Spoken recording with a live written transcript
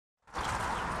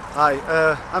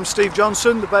Hi, I'm Steve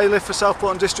Johnson, the bailiff for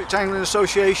Southport District Angling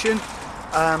Association.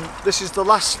 This is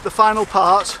the final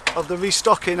part of the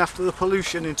restocking after the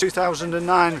pollution in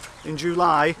 2009 in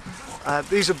July.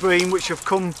 These are bream which have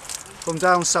come from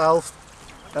down south.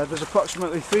 There's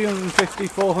approximately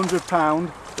 350–400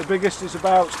 pound. The biggest is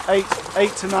about 8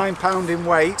 to 9 pound in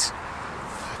weight.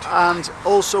 And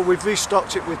also we've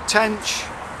restocked it with tench,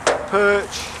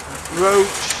 perch,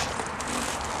 roach,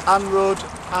 anrud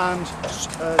and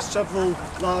several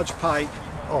large pike.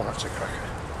 Oh, that's a cracker.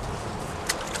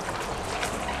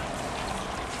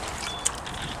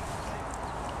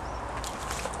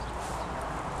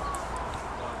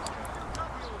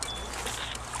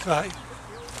 Right.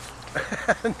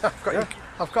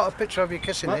 I've got a picture of you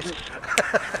kissing it.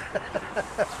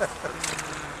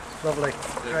 Lovely.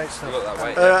 Great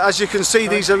stuff. As you can see,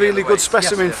 these are really good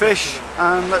specimen fish,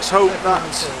 and let's hope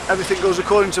that everything goes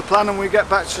according to plan and we get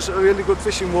back to a really good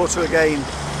fishing water again.